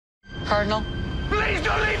Cardinal? Please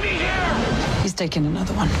don't leave me here! He's taking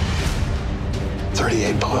another one.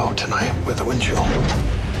 38 below tonight with a wind chill.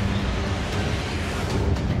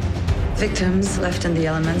 Victims left in the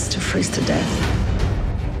elements to freeze to death.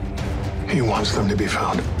 He wants them to be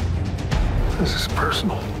found. This is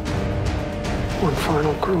personal. One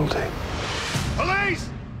final cruelty. Police!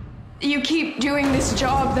 You keep doing this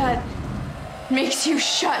job that makes you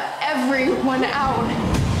shut everyone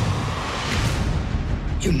out.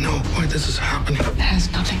 You know why this is happening. It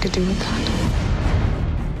has nothing to do with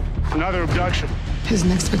that. Another abduction. His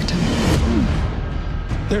next victim.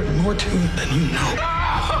 There's more to it than you know.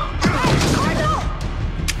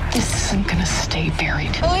 This isn't gonna stay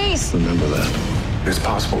buried. Police! Remember that. It's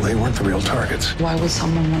possible they weren't the real targets. Why would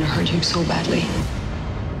someone want to hurt you so badly?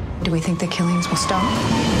 Do we think the killings will stop?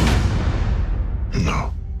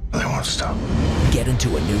 No, they won't stop. Get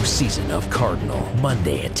into a new season of Cardinal,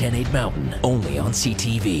 Monday at 10/8 Mountain, only on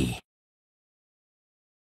CTV.